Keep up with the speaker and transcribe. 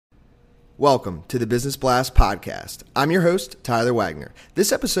Welcome to the Business Blast podcast. I'm your host, Tyler Wagner.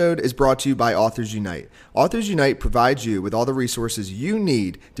 This episode is brought to you by Authors Unite. Authors Unite provides you with all the resources you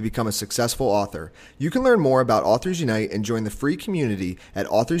need to become a successful author. You can learn more about Authors Unite and join the free community at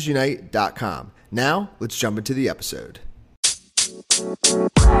authorsunite.com. Now, let's jump into the episode.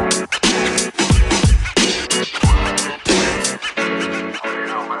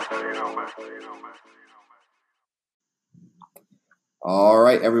 All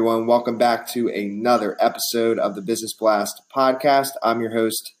right, everyone. Welcome back to another episode of the Business Blast podcast. I'm your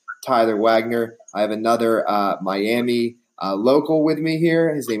host, Tyler Wagner. I have another Miami local with me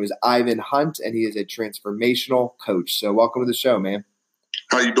here. His name is Ivan Hunt, and he is a transformational coach. So welcome to the show, man.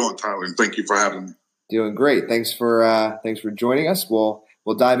 How you doing, Tyler? And thank you for having me. Doing great. Thanks for joining us. We'll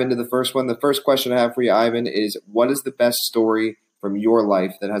dive into the first one. The first question I have for you, Ivan, is what is the best story from your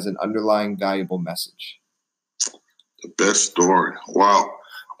life that has an underlying valuable message? The best story. Wow.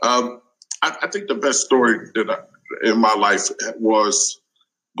 I think the best story in my life was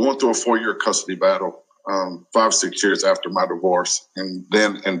going through a 4-year custody battle, 5-6 years after my divorce, and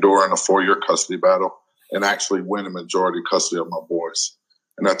then enduring a 4-year custody battle and actually winning majority custody of my boys.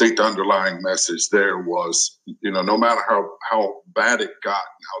 And I think the underlying message there was, no matter how bad it got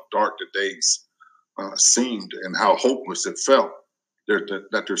and how dark the days seemed and how hopeless it felt,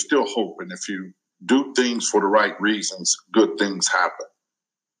 that there's still hope. And if you do things for the right reasons, good things happen.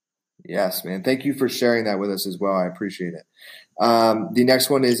 Yes, man. Thank you for sharing that with us as well. I appreciate it. The next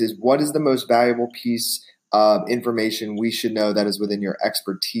one is what is the most valuable piece of information we should know that is within your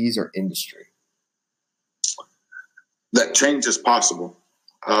expertise or industry? That change is possible.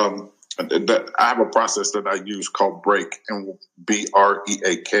 I have a process that I use called BREAK, and BREAK,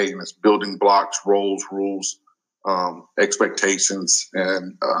 and it's building blocks, roles, rules, expectations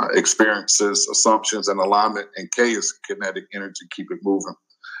and experiences, assumptions, and alignment. And K is kinetic energy, keep it moving.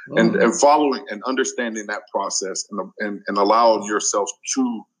 And following and understanding that process and allowing yourself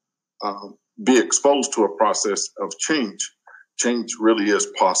to be exposed to a process of change. Change really is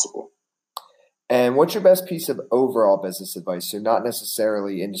possible. And what's your best piece of overall business advice? So not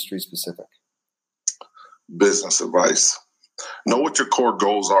necessarily industry specific. Business advice. Know what your core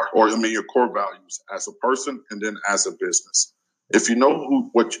goals are, your core values as a person and then as a business. If you know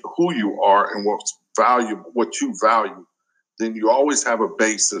who you are and what you value, then you always have a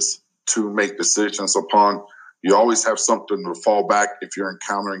basis to make decisions upon. You always have something to fall back if you're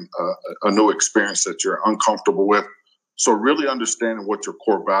encountering a new experience that you're uncomfortable with. So really understanding what your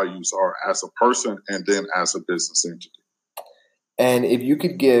core values are as a person and then as a business entity. And if you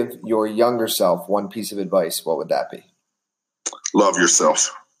could give your younger self one piece of advice, what would that be? Love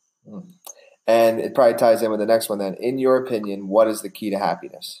yourself. And it probably ties in with the next one then. In your opinion, what is the key to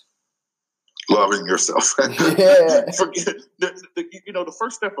happiness? Loving yourself. Yeah. The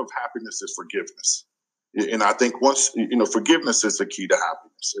first step of happiness is forgiveness. And I think once, forgiveness is the key to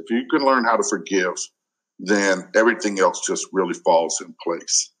happiness. If you can learn how to forgive, then everything else just really falls in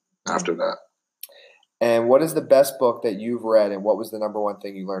place after that. And what is the best book that you've read, and what was the number one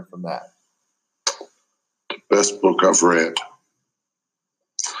thing you learned from that? The best book I've read.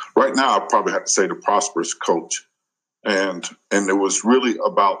 Right now, I probably have to say The Prosperous Coach. And it was really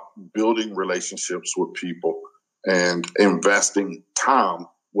about building relationships with people and investing time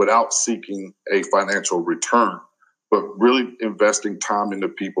without seeking a financial return, but really investing time into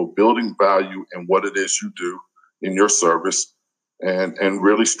people, building value in what it is you do in your service, and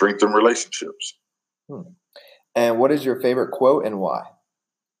really strengthen relationships. And what is your favorite quote and why?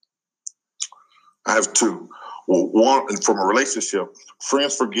 I have two. Well, one, from a relationship,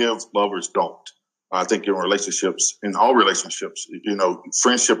 friends forgive, lovers don't. I think in all relationships,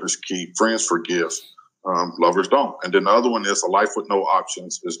 friendship is key. Friends forgive, lovers don't. And then the other one is a life with no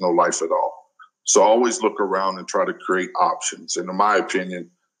options is no life at all. So always look around and try to create options. And in my opinion,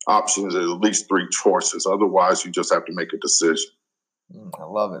 options are at least 3 choices. Otherwise, you just have to make a decision. I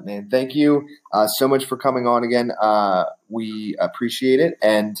love it, man. Thank you so much for coming on again. We appreciate it.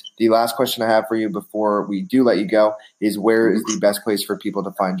 And the last question I have for you before we do let you go is where is the best place for people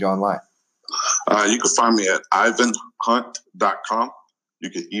to find you online? You can find me at ivanhunt.com. You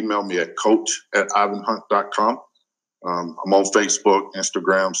can email me at coach@ivanhunt.com. I'm on Facebook,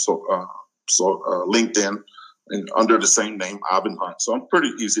 Instagram, so LinkedIn, and under the same name, Ivan Hunt. So I'm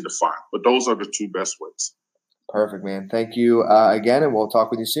pretty easy to find. But those are the 2 best ways. Perfect, man. Thank you again, and we'll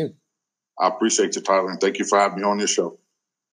talk with you soon. I appreciate you, Tyler, and thank you for having me on your show.